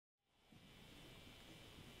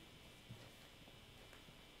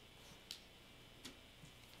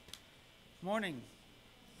Morning.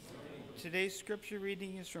 Today's scripture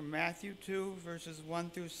reading is from Matthew 2, verses 1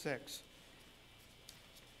 through 6.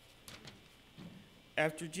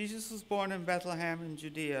 After Jesus was born in Bethlehem in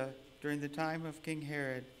Judea during the time of King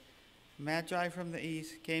Herod, Magi from the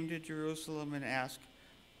east came to Jerusalem and asked,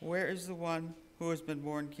 "Where is the one who has been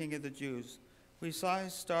born King of the Jews? We saw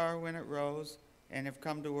his star when it rose and have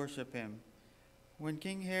come to worship him." When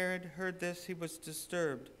King Herod heard this, he was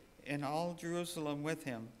disturbed, and all Jerusalem with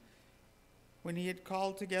him. When he had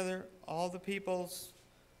called together all the people's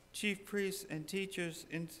chief priests and teachers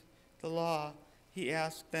in the law, he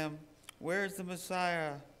asked them, Where was the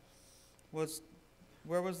Messiah was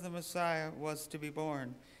to be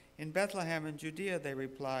born? "In Bethlehem in Judea," they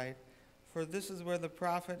replied, "for this is where the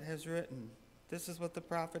prophet has written. This is what the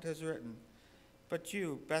prophet has written. But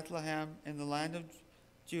you, Bethlehem, in the land of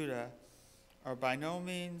Judah, are by no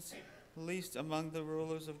means least among the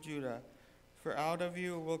rulers of Judah. For out of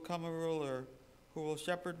you will come a ruler who will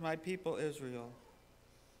shepherd my people Israel."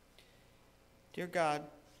 Dear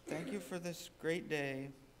God, thank you for this great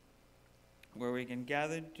day where we can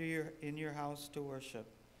gather in your house to worship.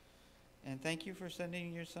 And thank you for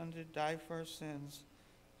sending your Son to die for our sins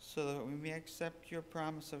so that we may accept your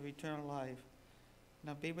promise of eternal life.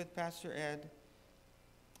 Now be with Pastor Ed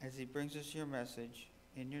as he brings us your message.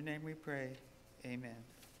 In your name we pray. Amen.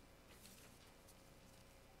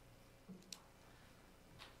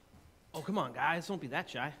 Oh, come on, guys. Don't be that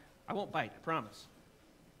shy. I won't bite, I promise.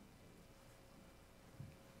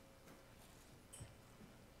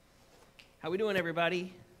 How we doing,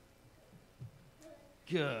 everybody?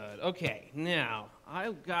 Good. Okay, now,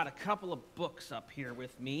 I've got a couple of books up here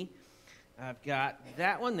with me. I've got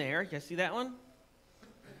that one there. You guys see that one?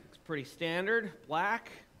 It's pretty standard,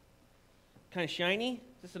 black, kind of shiny.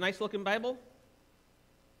 Is this a nice-looking Bible?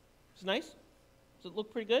 It's nice? Does it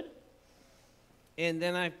look pretty good? And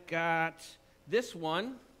then I've got this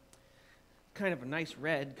one, kind of a nice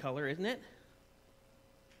red color, isn't it?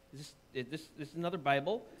 This is another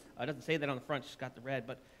Bible. It doesn't say that on the front, it's just got the red,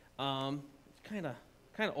 but it's kind of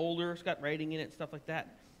older. It's got writing in it and stuff like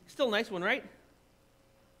that. Still a nice one, right?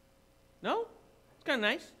 No? It's kind of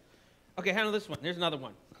nice. Okay, how about this one? There's another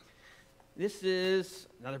one. This is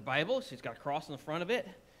another Bible. She's got a cross on the front of it.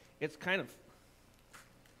 It's kind of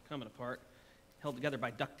coming apart. Held together by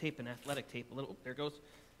duct tape and athletic tape a little. There it goes.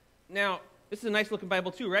 Now, this is a nice-looking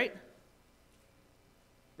Bible too, right?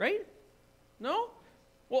 Right? No?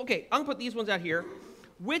 Well, okay, I'm going to put these ones out here.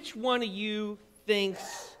 Which one of you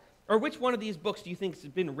thinks, or which one of these books do you think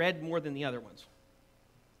has been read more than the other ones?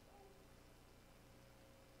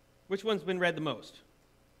 Which one's been read the most?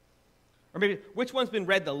 Or maybe, which one's been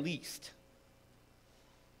read the least?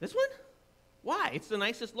 This one? Why? It's the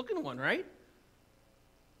nicest-looking one, right?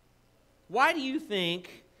 Why do you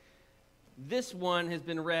think this one has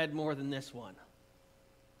been read more than this one?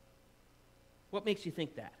 What makes you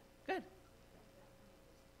think that? Good.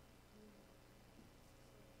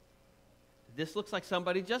 This looks like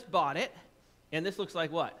somebody just bought it, and this looks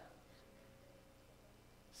like what?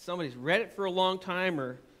 Somebody's read it for a long time,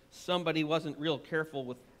 or somebody wasn't real careful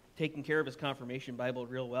with taking care of his confirmation Bible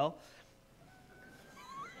real well.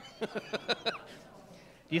 Do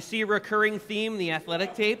you see a recurring theme, the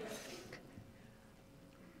athletic tape?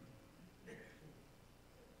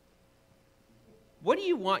 What do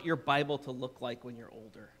you want your Bible to look like when you're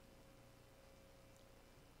older?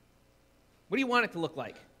 What do you want it to look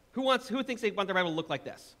like? Who thinks they want their Bible to look like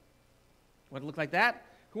this? Want it to look like that?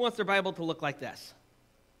 Who wants their Bible to look like this?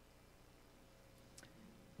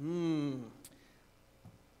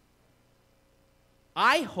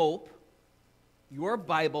 I hope your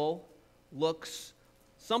Bible looks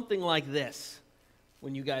something like this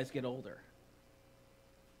when you guys get older.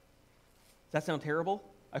 Does that sound terrible?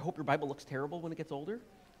 I hope your Bible looks terrible when it gets older.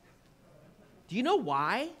 Do you know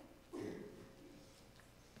why?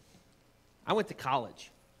 I went to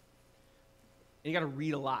college. And you got to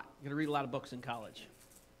read a lot. You got to read a lot of books in college.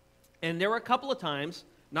 And there were a couple of times,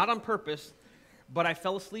 not on purpose, but I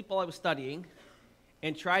fell asleep while I was studying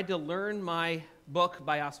and tried to learn my book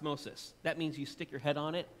by osmosis. That means you stick your head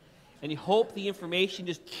on it and you hope the information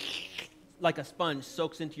just like a sponge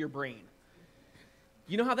soaks into your brain.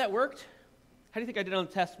 You know how that worked? How do you think I did on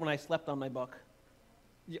the test when I slept on my book?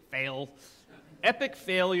 You failed. Epic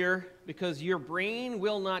failure, because your brain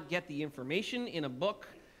will not get the information in a book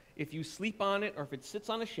if you sleep on it or if it sits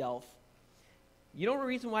on a shelf. You know the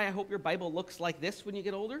reason why I hope your Bible looks like this when you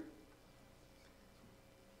get older?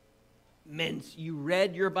 Means you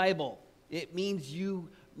read your Bible. It means you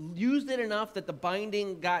used it enough that the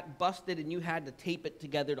binding got busted and you had to tape it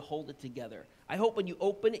together to hold it together. I hope when you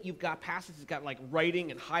open it, you've got passages that's got like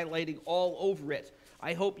writing and highlighting all over it.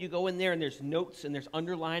 I hope you go in there and there's notes and there's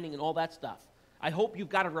underlining and all that stuff. I hope you've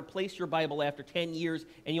got to replace your Bible after 10 years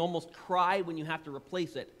and you almost cry when you have to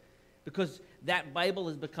replace it because that Bible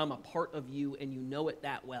has become a part of you and you know it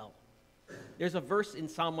that well. There's a verse in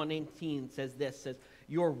Psalm 119 that says this, says,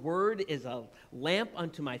 "Your word is a lamp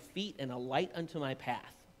unto my feet and a light unto my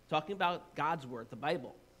path." Talking about God's word, the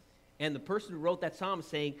Bible. And the person who wrote that psalm is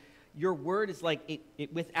saying, your word is like,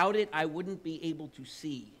 without it, I wouldn't be able to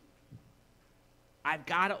see. I've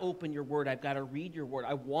got to open your word. I've got to read your word.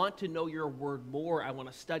 I want to know your word more. I want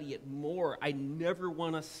to study it more. I never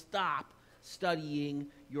want to stop studying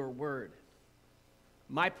your word.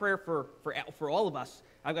 My prayer for all of us,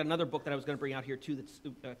 I've got another book that I was going to bring out here too that's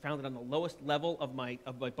found it on the lowest level of my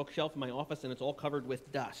bookshelf in my office, and it's all covered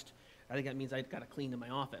with dust. I think that means I've got to clean in my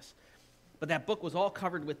office. But that book was all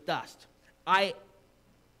covered with dust. I'm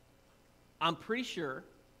pretty sure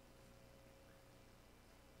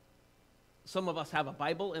some of us have a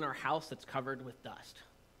Bible in our house that's covered with dust.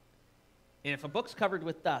 And if a book's covered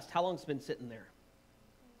with dust, how long has it been sitting there?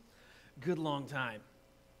 Good long time.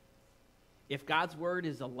 If God's word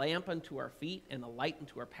is a lamp unto our feet and a light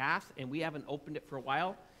unto our path, and we haven't opened it for a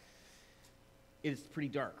while, it's pretty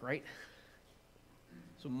dark, right?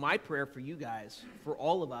 So my prayer for you guys, for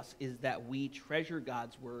all of us, is that we treasure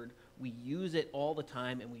God's word, we use it all the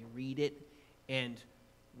time, and we read it and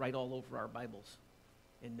write all over our Bibles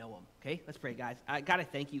and know them. Okay? Let's pray, guys. God, I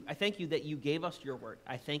thank you. I thank you that you gave us your word.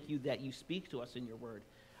 I thank you that you speak to us in your word.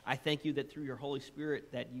 I thank you that through your Holy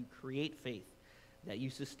Spirit that you create faith, that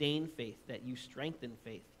you sustain faith, that you strengthen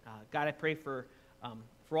faith. God, I pray for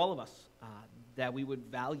all of us that we would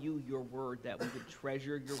value your word, that we would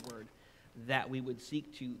treasure your word, that we would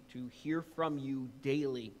seek to hear from you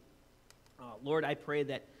daily. Lord, I pray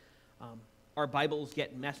that our Bibles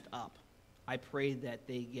get messed up. I pray that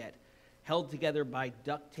they get held together by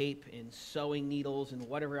duct tape and sewing needles and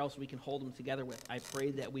whatever else we can hold them together with. I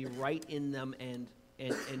pray that we write in them and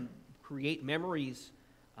create memories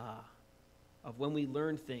of when we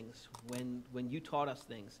learned things, when you taught us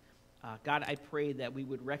things. God, I pray that we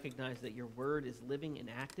would recognize that your word is living and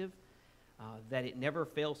active, that it never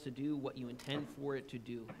fails to do what you intend for it to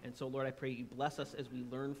do. And so, Lord, I pray you bless us as we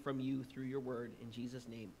learn from you through your word. In Jesus'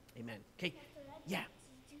 name, amen. Okay, yeah.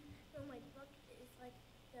 Did you know my book is like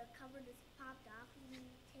the cover just popped off and you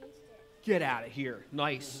changed it? Get out of here.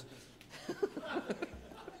 Nice.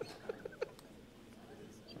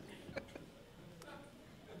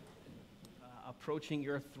 Approaching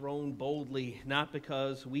your throne boldly, not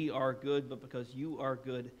because we are good, but because you are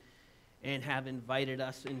good and have invited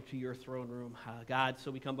us into your throne room. God, so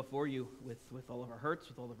we come before you with all of our hurts,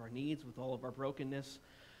 with all of our needs, with all of our brokenness,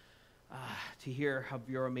 to hear of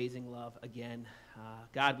your amazing love again.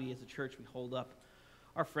 God, we as a church, we hold up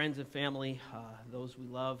our friends and family, those we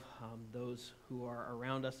love, those who are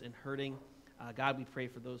around us and hurting. God, we pray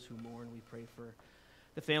for those who mourn. We pray for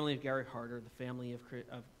the family of Gary Harder, the family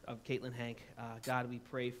of Caitlin Hank. God, we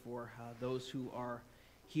pray for those who are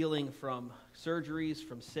healing from surgeries,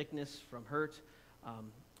 from sickness, from hurt,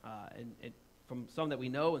 and from some that we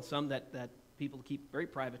know and some that people keep very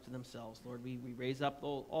private to themselves. Lord, we raise up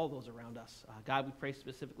all those around us. God, we pray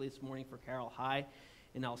specifically this morning for Carol High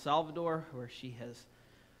in El Salvador, where she has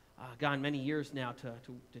gone many years now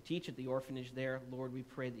to teach at the orphanage there. Lord, we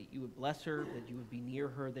pray that you would bless her, that you would be near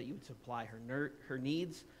her, that you would supply her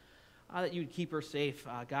needs, that you would keep her safe.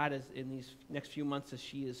 God, as in these next few months as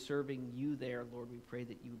she is serving you there, Lord, we pray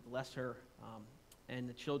that you would bless her and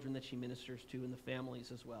the children that she ministers to and the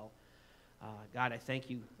families as well. God, I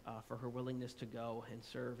thank you for her willingness to go and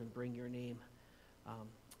serve and bring your name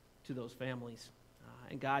to those families.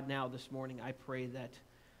 And God, now this morning, I pray that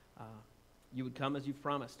you would come as you've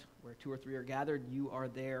promised. Where 2 or 3 are gathered, you are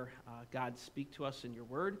there. God, speak to us in your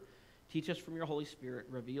word. Teach us from your Holy Spirit.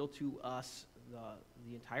 Reveal to us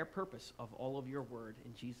the entire purpose of all of your word.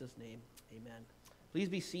 In Jesus' name, amen. Please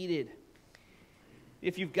be seated.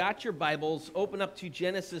 If you've got your Bibles, open up to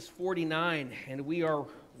Genesis 49, and we are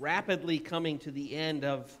rapidly coming to the end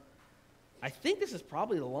of, I think this is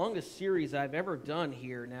probably the longest series I've ever done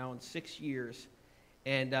here now in 6 years.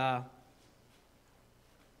 And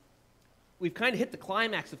we've kind of hit the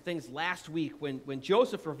climax of things last week when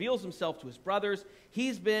Joseph reveals himself to his brothers. He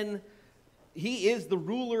is the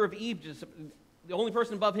ruler of Egypt. The only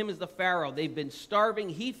person above him is the Pharaoh. They've been starving.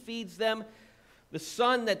 He feeds them.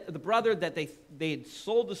 The brother that they had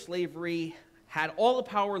sold to slavery had all the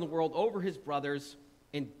power in the world over his brothers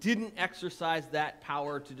and didn't exercise that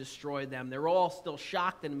power to destroy them. They're all still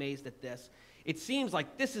shocked and amazed at this. It seems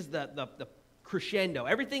like this is the crescendo.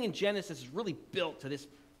 Everything in Genesis is really built to this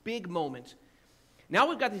big moment. Now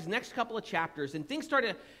we've got these next couple of chapters, and things start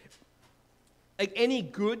to, like any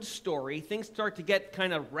good story, things start to get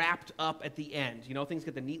kind of wrapped up at the end. You know, things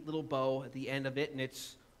get the neat little bow at the end of it, and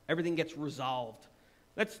everything gets resolved.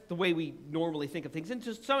 That's the way we normally think of things. And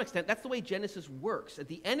to some extent, that's the way Genesis works. At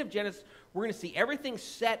the end of Genesis, we're going to see everything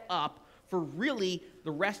set up for really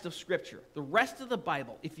the rest of Scripture, the rest of the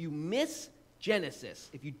Bible. If you miss Genesis,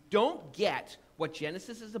 if you don't get what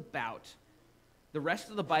Genesis is about, the rest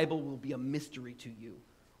of the Bible will be a mystery to you,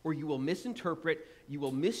 or you will misinterpret, you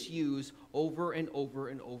will misuse over and over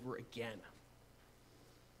and over again.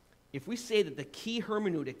 If we say that the key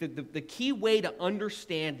hermeneutic, the key way to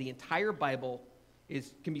understand the entire Bible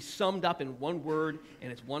can be summed up in one word,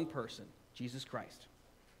 and it's one person, Jesus Christ.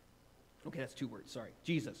 Okay, that's two words, sorry.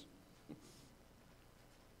 Jesus.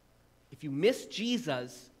 If you miss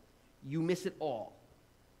Jesus, you miss it all.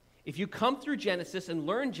 If you come through Genesis and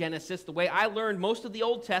learn Genesis the way I learned most of the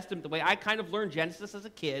Old Testament, the way I kind of learned Genesis as a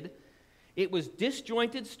kid, it was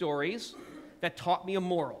disjointed stories that taught me a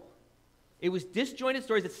moral. It was disjointed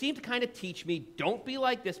stories that seemed to kind of teach me, don't be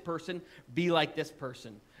like this person, be like this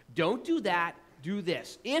person. Don't do that, do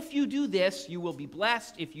this. If you do this, you will be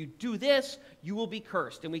blessed. If you do this, you will be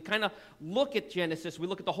cursed. And we kind of look at Genesis, we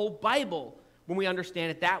look at the whole Bible when we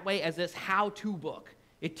understand it that way as this how-to book.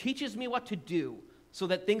 It teaches me what to do so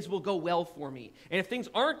that things will go well for me. And if things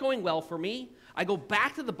aren't going well for me, I go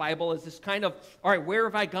back to the Bible as this kind of, all right, where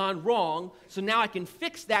have I gone wrong? So now I can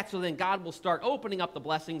fix that so then God will start opening up the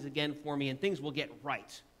blessings again for me and things will get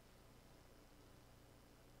right.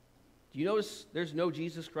 Do you notice there's no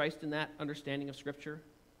Jesus Christ in that understanding of Scripture?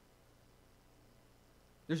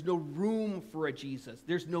 There's no room for a Jesus.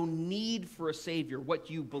 There's no need for a Savior. What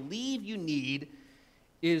you believe you need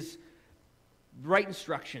is right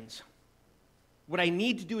instructions. What I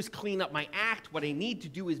need to do is clean up my act. What I need to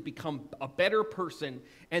do is become a better person.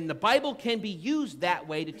 And the Bible can be used that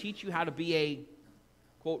way to teach you how to be a,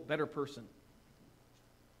 quote, better person.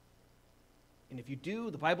 And if you do,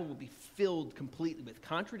 the Bible will be filled completely with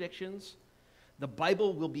contradictions. The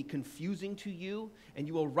Bible will be confusing to you, and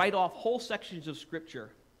you will write off whole sections of Scripture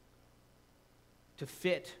to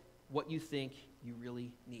fit what you think you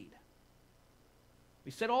really need.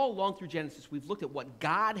 We said all along through Genesis, we've looked at what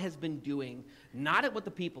God has been doing, not at what the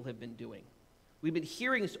people have been doing. We've been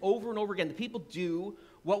hearing this over and over again. The people do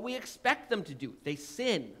what we expect them to do. They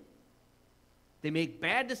sin. They make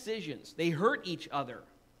bad decisions. They hurt each other.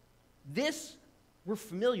 This we're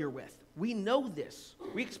familiar with. We know this.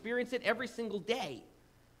 We experience it every single day.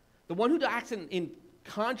 The one who acts in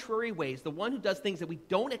contrary ways, the one who does things that we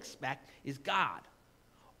don't expect, is God.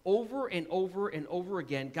 Over and over and over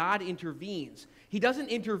again, God intervenes. He doesn't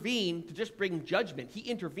intervene to just bring judgment. He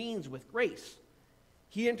intervenes with grace.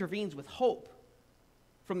 He intervenes with hope.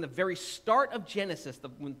 From the very start of Genesis,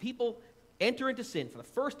 when people enter into sin for the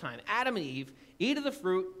first time, Adam and Eve eat of the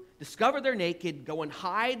fruit, discover they're naked, go and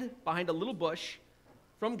hide behind a little bush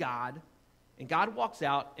from God, and God walks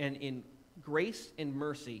out, and in grace and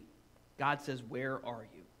mercy, God says, "Where are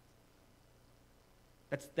you?"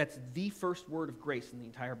 That's the first word of grace in the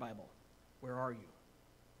entire Bible. Where are you?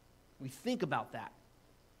 We think about that.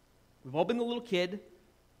 We've all been the little kid,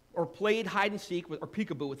 or played hide and seek or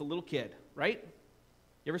peekaboo with a little kid, right?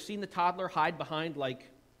 You ever seen the toddler hide behind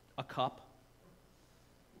like a cup?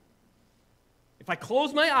 If I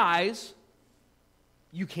close my eyes,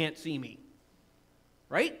 you can't see me.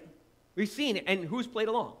 Right? We've seen it, and who's played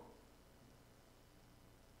along?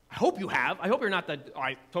 I hope you have. I hope you're not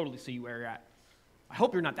I totally see you where you're at. I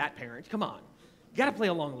hope you're not that parent. Come on. You got to play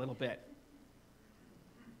along a little bit.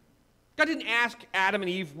 God didn't ask Adam and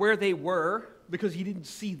Eve where they were because he didn't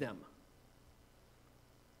see them.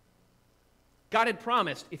 God had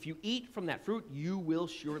promised, if you eat from that fruit, you will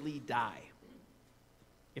surely die.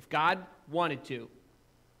 If God wanted to,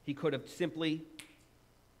 he could have simply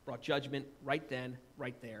brought judgment right then,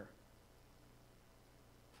 right there.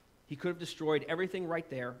 He could have destroyed everything right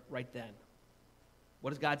there, right then.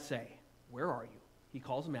 What does God say? Where are you? He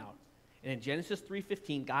calls him out. And in Genesis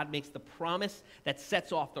 3:15, God makes the promise that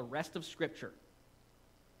sets off the rest of Scripture.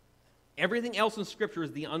 Everything else in Scripture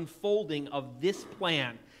is the unfolding of this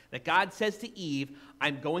plan that God says to Eve,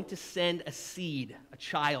 I'm going to send a seed, a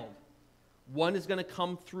child. One is going to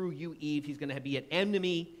come through you, Eve. He's going to be an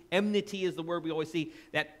enemy. Enmity is the word we always see.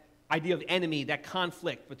 That idea of enemy, that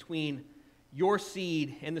conflict between your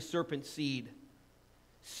seed and the serpent's seed.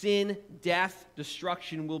 Sin, death,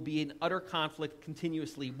 destruction will be in utter conflict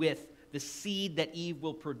continuously with the seed that Eve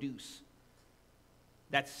will produce.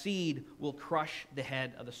 That seed will crush the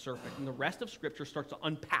head of the serpent. And the rest of Scripture starts to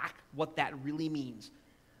unpack what that really means.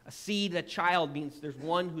 A seed, a child, means there's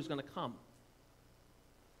one who's going to come.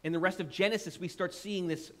 In the rest of Genesis, we start seeing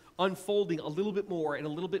this unfolding a little bit more and a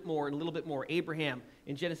little bit more and a little bit more. Abraham,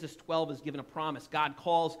 in Genesis 12, is given a promise. God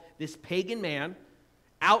calls this pagan man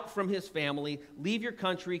out from his family, leave your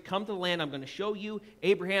country, come to the land I'm going to show you.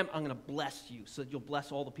 Abraham, I'm going to bless you so that you'll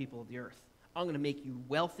bless all the people of the earth. I'm going to make you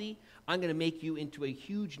wealthy. I'm going to make you into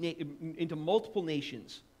into multiple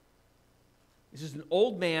nations. This is an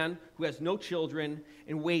old man who has no children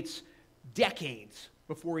and waits decades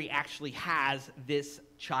before he actually has this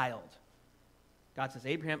child. God says,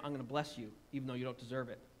 Abraham, I'm going to bless you even though you don't deserve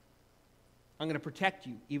it. I'm going to protect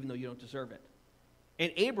you even though you don't deserve it.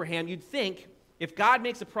 And Abraham, you'd think, if God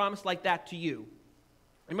makes a promise like that to you,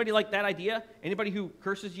 anybody like that idea? Anybody who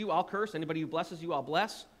curses you, I'll curse. Anybody who blesses you, I'll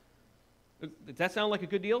bless. Does that sound like a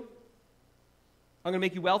good deal? I'm going to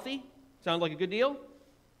make you wealthy. Sound like a good deal?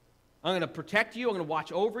 I'm going to protect you. I'm going to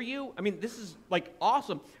watch over you. I mean, this is like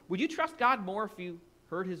awesome. Would you trust God more if you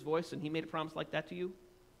heard his voice and he made a promise like that to you?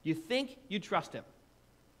 You think you'd trust him?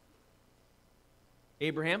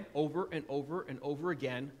 Abraham, over and over and over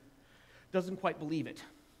again, doesn't quite believe it.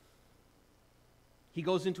 He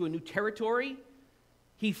goes into a new territory.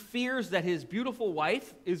 He fears that his beautiful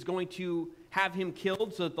wife is going to have him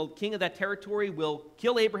killed, so that the king of that territory will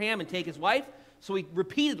kill Abraham and take his wife. So he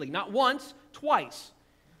repeatedly, not once, twice,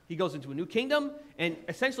 he goes into a new kingdom and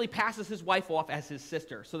essentially passes his wife off as his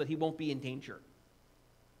sister so that he won't be in danger.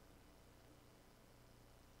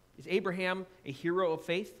 Is Abraham a hero of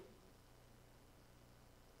faith?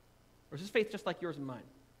 Or is his faith just like yours and mine?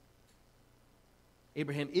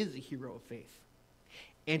 Abraham is a hero of faith,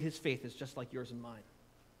 and his faith is just like yours and mine.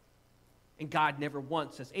 And God never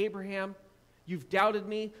once says, Abraham, you've doubted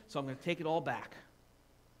me, so I'm going to take it all back.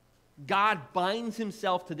 God binds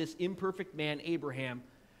himself to this imperfect man, Abraham,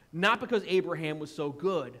 not because Abraham was so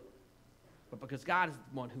good, but because God is the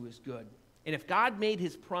one who is good. And if God made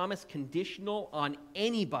his promise conditional on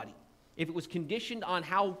anybody, if it was conditioned on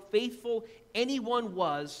how faithful anyone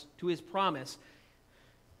was to his promise,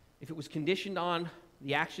 if it was conditioned on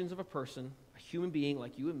the actions of a person, a human being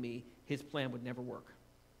like you and me, his plan would never work.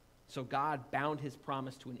 So God bound his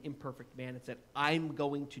promise to an imperfect man and said, I'm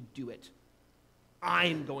going to do it.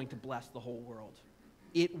 I'm going to bless the whole world.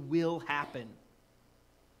 It will happen.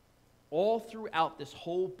 All throughout this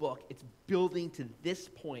whole book, it's building to this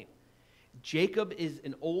point. Jacob is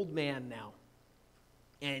an old man now,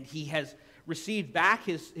 and he has received back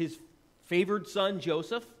his favored son,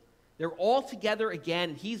 Joseph. They're all together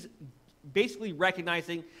again. He's basically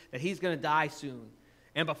recognizing that he's going to die soon.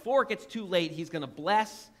 And before it gets too late, he's going to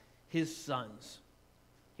bless his sons.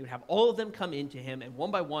 He would have all of them come into him, and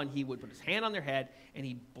one by one, he would put his hand on their head, and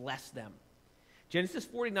he'd bless them. Genesis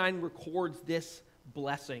 49 records this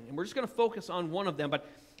blessing, and we're just going to focus on one of them, but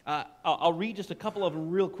I'll read just a couple of them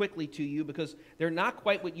real quickly to you because they're not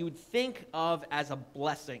quite what you would think of as a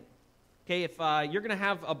blessing. Okay, if you're going to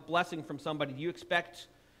have a blessing from somebody, do you expect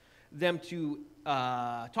them to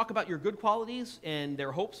talk about your good qualities and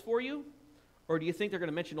their hopes for you? Or do you think they're going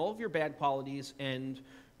to mention all of your bad qualities and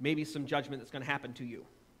maybe some judgment that's going to happen to you?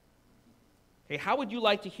 Okay, how would you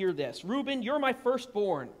like to hear this? Reuben, you're my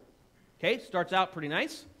firstborn. Okay, starts out pretty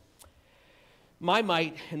nice. My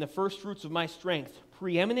might and the first fruits of my strength,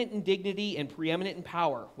 preeminent in dignity and preeminent in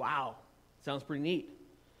power. Wow, sounds pretty neat.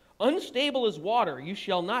 Unstable as water, you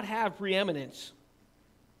shall not have preeminence.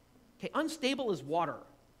 Okay, unstable as water.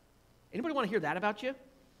 Anybody want to hear that about you?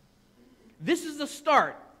 This is the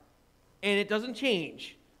start, and it doesn't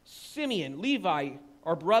change. Simeon, Levi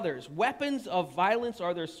are brothers. Weapons of violence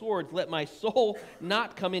are their swords. Let my soul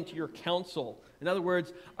not come into your counsel. In other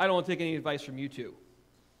words, I don't want to take any advice from you two.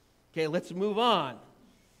 Okay, let's move on.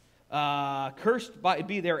 Cursed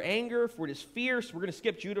be their anger, for it is fierce. We're going to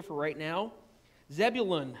skip Judah for right now.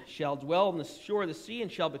 Zebulun shall dwell on the shore of the sea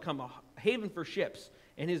and shall become a haven for ships,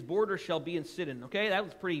 and his border shall be in Sidon. Okay, that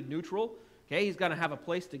was pretty neutral. Okay, he's going to have a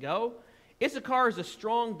place to go. Issachar is a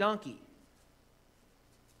strong donkey.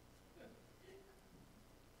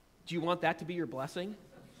 Do you want that to be your blessing?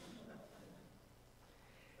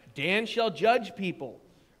 Dan shall judge people.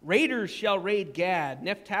 Raiders shall raid Gad.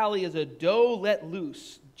 Naphtali is a doe let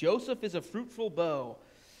loose. Joseph is a fruitful bow.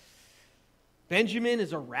 Benjamin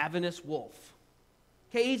is a ravenous wolf.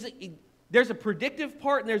 Okay, there's a predictive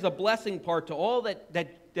part and there's a blessing part to all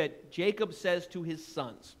that Jacob says to his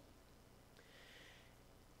sons.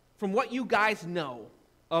 From what you guys know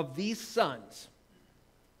of these sons,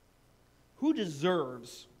 who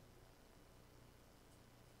deserves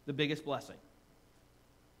the biggest blessing?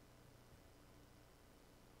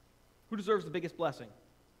 Who deserves the biggest blessing?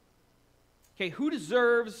 Okay, who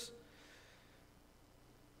deserves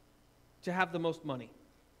to have the most money?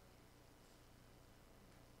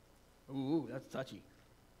 Ooh, that's touchy.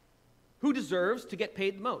 Who deserves to get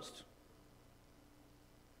paid the most?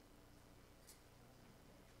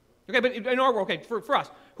 Okay, but in our world, okay, for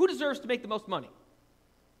us, who deserves to make the most money?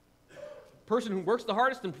 Person who works the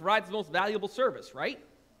hardest and provides the most valuable service, right?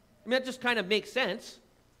 I mean, that just kind of makes sense.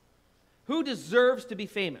 Who deserves to be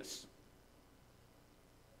famous?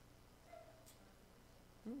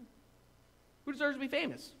 Who deserves to be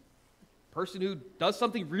famous? Person who does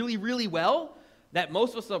something really, really well that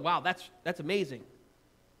most of us say, wow, that's amazing.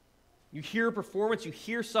 You hear a performance, you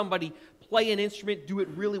hear somebody play an instrument, do it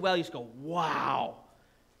really well, you just go, wow.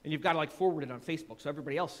 And you've got to like forward it on Facebook so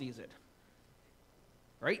everybody else sees it.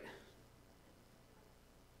 Right?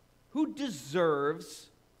 Who deserves,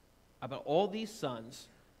 about all these sons,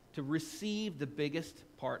 to receive the biggest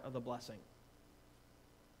part of the blessing?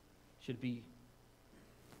 Should be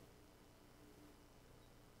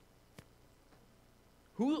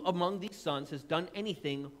who among these sons has done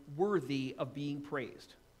anything worthy of being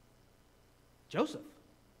praised? Joseph.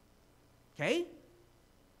 Okay?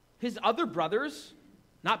 His other brothers,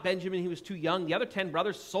 not Benjamin, he was too young, the other 10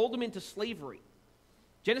 brothers sold him into slavery.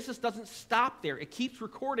 Genesis doesn't stop there. It keeps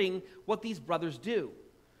recording what these brothers do.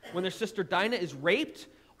 When their sister Dinah is raped,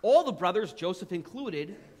 all the brothers, Joseph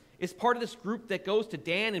included, is part of this group that goes to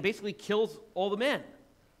Dan and basically kills all the men.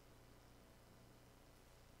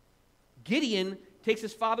 Gideon takes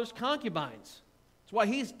his father's concubines. That's why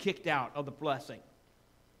he's kicked out of the blessing.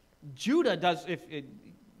 Judah does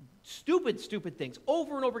stupid things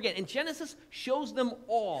over and over again. And Genesis shows them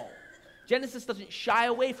all. Genesis doesn't shy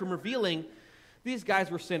away from revealing these guys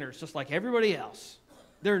were sinners just like everybody else.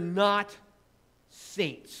 They're not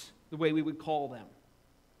saints the way we would call them.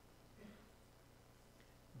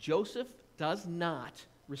 Joseph does not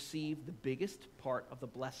receive the biggest part of the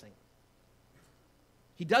blessing.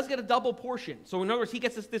 He does get a double portion. So in other words, he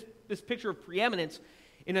gets this picture of preeminence.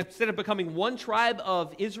 And instead of becoming one tribe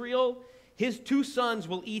of Israel, his 2 sons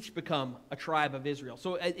will each become a tribe of Israel.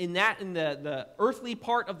 So in the earthly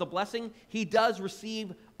part of the blessing, he does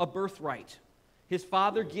receive a birthright. His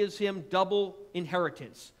father gives him double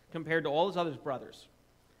inheritance compared to all his other brothers.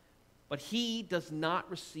 But he does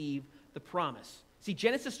not receive the promise. See,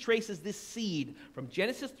 Genesis traces this seed from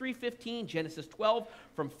Genesis 3:15, Genesis 12,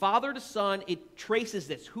 from father to son. It traces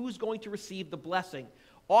this. Who's going to receive the blessing?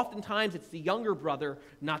 Oftentimes, it's the younger brother,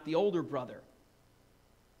 not the older brother.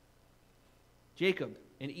 Jacob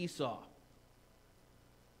and Esau.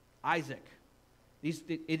 Isaac.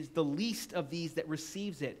 It is the least of these that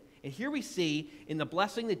receives it. And here we see, in the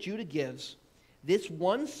blessing that Judah gives, this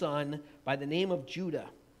one son by the name of Judah,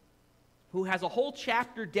 who has a whole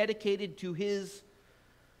chapter dedicated to his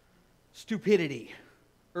stupidity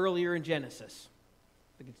earlier in Genesis.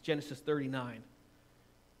 I think it's Genesis 39.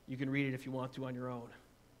 You can read it if you want to on your own.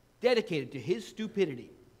 Dedicated to his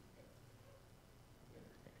stupidity.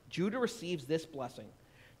 Judah receives this blessing.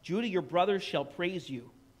 Judah, your brothers shall praise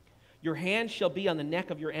you. Your hand shall be on the neck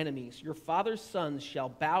of your enemies. Your father's sons shall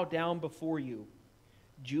bow down before you.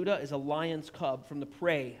 Judah is a lion's cub. From the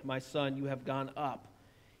prey, my son, you have gone up.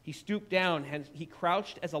 He stooped down, and he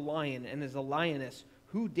crouched as a lion and as a lioness.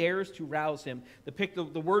 Who dares to rouse him?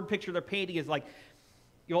 The word picture they're painting is like,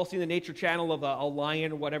 you all see the Nature Channel of a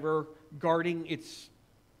lion or whatever guarding its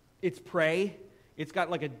prey. It's got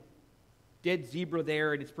like a dead zebra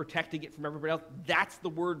there, and it's protecting it from everybody else. That's the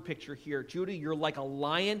word picture here. Judah, you're like a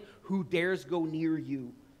lion. Who dares go near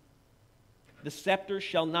you? The scepter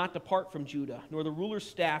shall not depart from Judah, nor the ruler's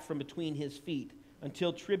staff from between his feet,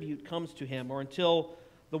 until tribute comes to him, or until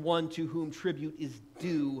the one to whom tribute is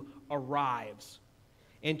due arrives.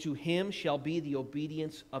 And to him shall be the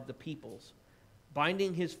obedience of the peoples.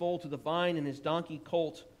 Binding his foal to the vine and his donkey's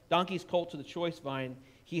colt to the choice vine,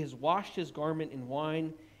 he has washed his garment in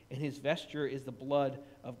wine, and his vesture is the blood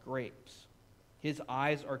of grapes. His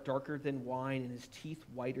eyes are darker than wine, and his teeth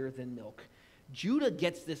whiter than milk. Judah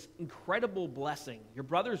gets this incredible blessing. Your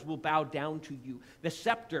brothers will bow down to you. The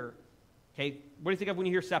scepter, okay, what do you think of when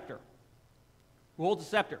you hear scepter? Who holds a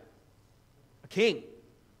scepter? A king.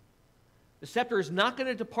 The scepter is not going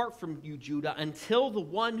to depart from you, Judah, until the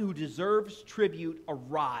one who deserves tribute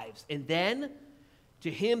arrives. And then,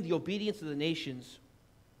 to him, the obedience of the nations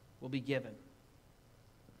will be given.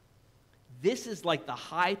 This is like the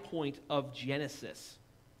high point of Genesis.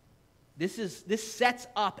 This sets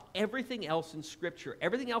up everything else in Scripture.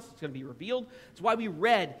 Everything else is going to be revealed. That's why we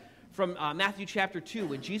read from Matthew chapter 2.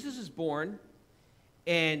 When Jesus is born,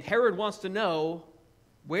 and Herod wants to know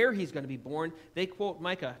where he's going to be born, they quote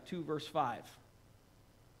Micah 2, verse 5.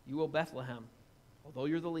 You, O Bethlehem, although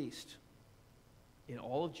you're the least, in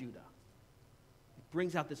all of Judah. It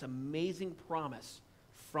brings out this amazing promise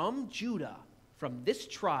from Judah, from this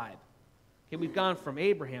tribe. Okay, we've gone from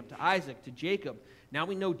Abraham to Isaac to Jacob. Now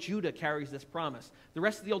we know Judah carries this promise. The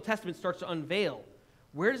rest of the Old Testament starts to unveil.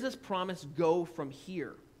 Where does this promise go from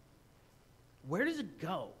here? Where does it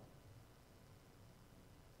go?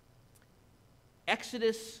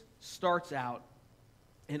 Exodus starts out,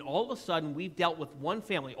 and all of a sudden we've dealt with one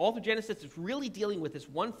family. All through Genesis, it's really dealing with this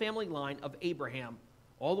one family line of Abraham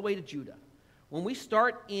all the way to Judah. When we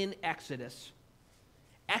start in Exodus,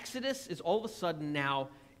 Exodus is all of a sudden now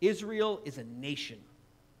Israel is a nation.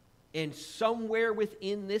 And somewhere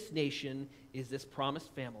within this nation is this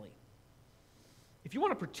promised family. If you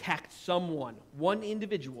want to protect someone, one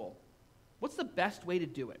individual, what's the best way to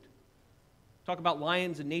do it? Talk about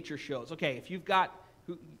lions and nature shows. Okay, if you've got,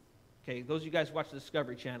 those of you guys who watch the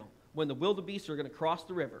Discovery Channel, when the wildebeest are going to cross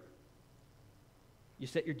the river, you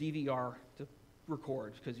set your DVR to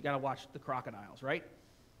record because you got to watch the crocodiles, right?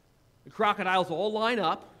 The crocodiles all line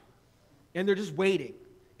up, and they're just waiting.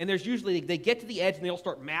 And there's usually, they get to the edge and they all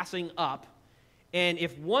start massing up. And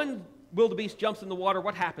if one wildebeest jumps in the water,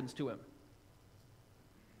 what happens to him?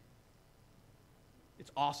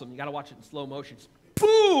 It's awesome. You got to watch it in slow motion. Just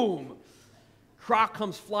boom! Croc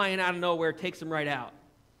comes flying out of nowhere, takes him right out.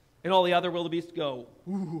 And all the other wildebeests go,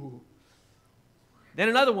 ooh. Then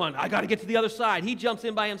another one, I got to get to the other side. He jumps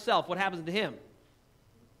in by himself. What happens to him?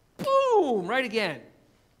 Boom! Right again.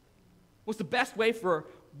 What's the best way for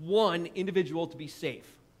one individual to be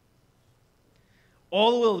safe?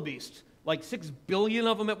 All the wildebeest, like 6 billion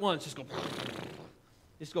of them at once,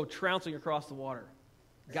 just go trouncing across the water.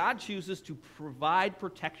 God chooses to provide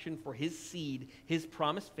protection for his seed, his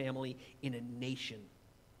promised family, in a nation.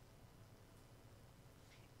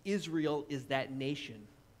 Israel is that nation.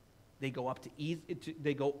 They go up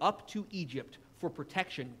to Egypt for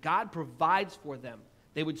protection. God provides for them.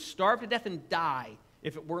 They would starve to death and die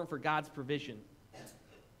if it weren't for God's provision.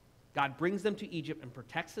 God brings them to Egypt and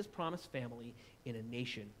protects his promised family in a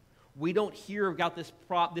nation. We don't hear about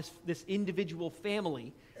this individual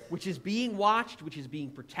family, which is being watched, which is being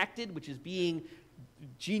protected, which is being,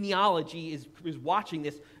 genealogy is watching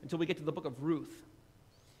this until we get to the book of Ruth.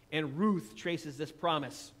 And Ruth traces this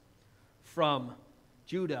promise from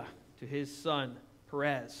Judah to his son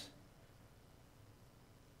Perez,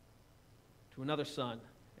 to another son,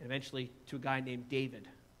 and eventually to a guy named David.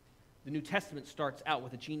 The New Testament starts out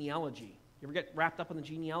with a genealogy. You ever get wrapped up in the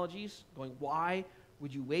genealogies? Going, why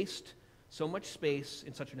would you waste so much space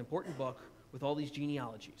in such an important book with all these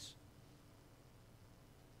genealogies?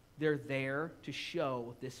 They're there to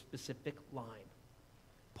show this specific line,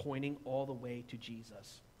 pointing all the way to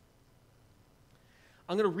Jesus.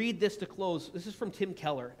 I'm going to read this to close. This is from Tim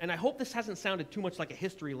Keller, and I hope this hasn't sounded too much like a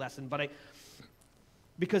history lesson,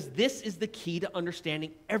 because this is the key to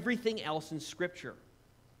understanding everything else in Scripture.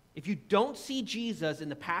 If you don't see Jesus in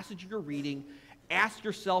the passage you're reading, ask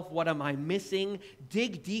yourself, what am I missing?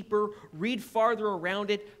 Dig deeper, read farther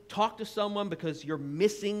around it, talk to someone, because you're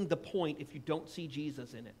missing the point if you don't see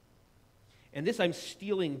Jesus in it. And this I'm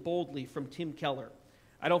stealing boldly from Tim Keller.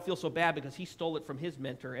 I don't feel so bad because he stole it from his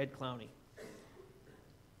mentor, Ed Clowney.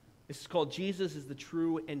 This is called Jesus is the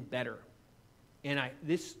True and Better. And I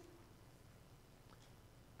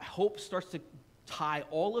hope starts to tie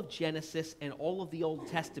all of Genesis and all of the Old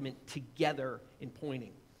Testament together in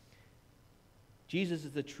pointing. Jesus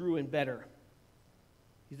is the true and better.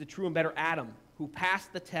 He's the true and better Adam, who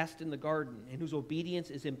passed the test in the garden and whose obedience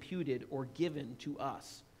is imputed or given to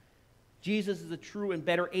us. Jesus is the true and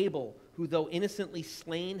better Abel, who though innocently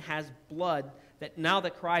slain has blood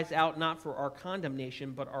that cries out not for our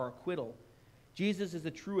condemnation but our acquittal. Jesus is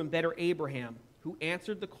the true and better Abraham, who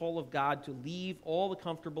answered the call of God to leave all the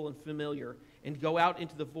comfortable and familiar and go out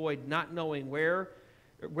into the void, not knowing where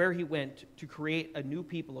he went, to create a new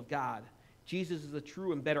people of God. Jesus is the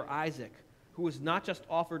true and better Isaac, who was not just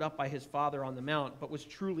offered up by his father on the mount, but was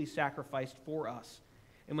truly sacrificed for us.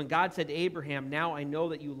 And when God said to Abraham, "Now I know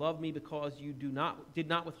that you love me because you did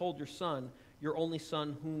not withhold your son, your only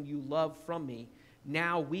son whom you love from me,"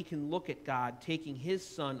 now we can look at God taking his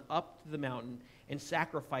son up to the mountain and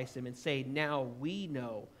sacrifice him and say, "Now we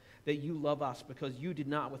know that you love us because you did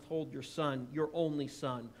not withhold your son, your only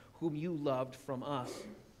son, whom you loved from us."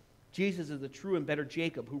 Jesus is the true and better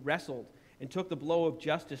Jacob, who wrestled and took the blow of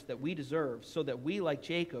justice that we deserve, so that we, like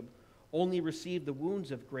Jacob, only receive the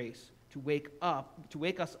wounds of grace to wake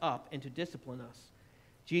us up and to discipline us.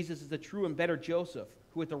 Jesus is the true and better Joseph,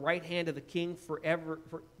 who at the right hand of the king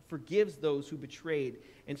forgives those who betrayed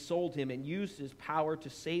and sold him and used his power to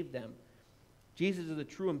save them. Jesus is the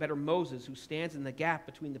true and better Moses, who stands in the gap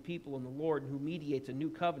between the people and the Lord, and who mediates a new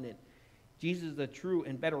covenant. Jesus is the true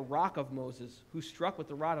and better rock of Moses, who struck with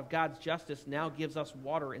the rod of God's justice now gives us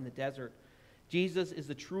water in the desert. Jesus is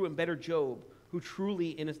the true and better Job, who truly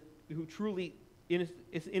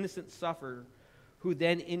is innocent sufferer, who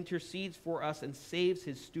then intercedes for us and saves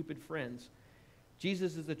his stupid friends.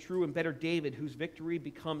 Jesus is the true and better David, whose victory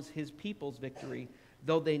becomes his people's victory,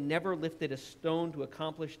 though they never lifted a stone to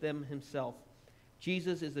accomplish them himself.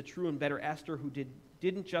 Jesus is the true and better Esther, who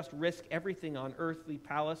didn't just risk everything on earthly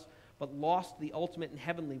palace, but lost the ultimate and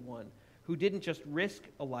heavenly one, who didn't just risk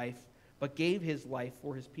a life, but gave his life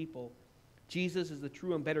for his people. Jesus is the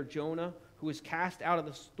true and better Jonah, who was cast out of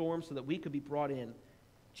the storm so that we could be brought in.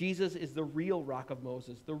 Jesus is the real rock of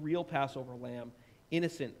Moses, the real Passover lamb,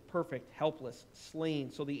 innocent, perfect, helpless,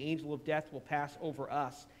 slain, so the angel of death will pass over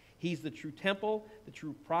us. He's the true temple, the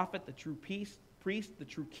true prophet, the true priest, the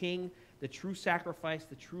true king, the true sacrifice,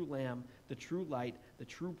 the true lamb, the true light, the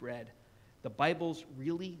true bread. The Bible's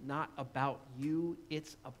really not about you,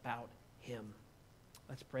 it's about him.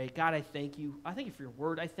 Let's pray. God, I thank you. I thank you for your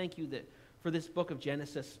word. I thank you that for this book of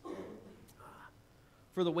Genesis,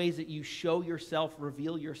 for the ways that you show yourself,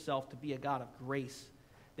 reveal yourself to be a God of grace,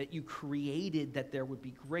 that you created that there would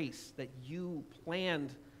be grace, that you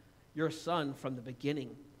planned your Son from the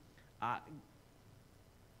beginning.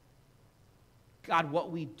 God, what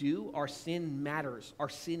we do, our sin matters. Our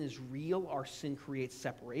sin is real. Our sin creates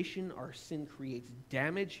separation. Our sin creates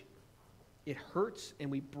damage. It hurts, and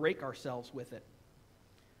we break ourselves with it.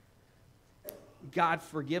 God,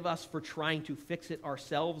 forgive us for trying to fix it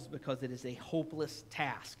ourselves because it is a hopeless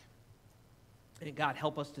task. And God,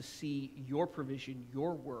 help us to see your provision,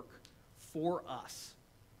 your work for us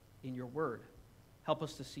in your word. Help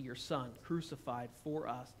us to see your Son crucified for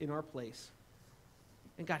us in our place.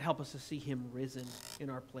 And God, help us to see him risen in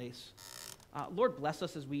our place. Lord, bless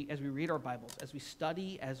us as we read our Bibles, as we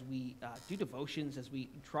study, as we do devotions, as we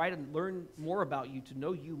try to learn more about you, to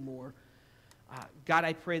know you more. God,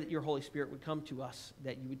 I pray that your Holy Spirit would come to us,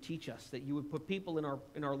 that you would teach us, that you would put people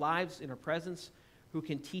in our lives, in our presence, who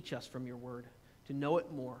can teach us from your word, to know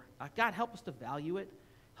it more. God, help us to value it.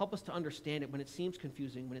 Help us to understand it when it seems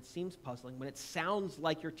confusing, when it seems puzzling, when it sounds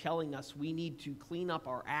like you're telling us we need to clean up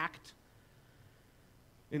our act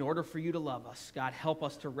in order for you to love us. God, help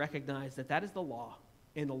us to recognize that that is the law,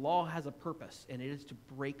 and the law has a purpose, and it is to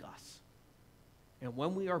break us. And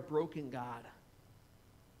when we are broken, God,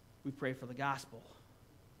 we pray for the gospel,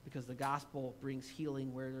 because the gospel brings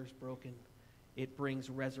healing where there's broken. It brings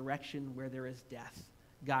resurrection where there is death.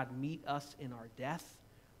 God, meet us in our death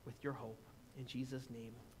with your hope. In Jesus'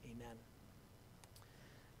 name, amen.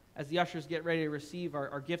 As the ushers get ready to receive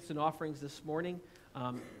our gifts and offerings this morning,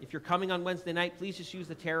 if you're coming on Wednesday night, please just use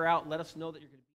the tear out. Let us know that you're going to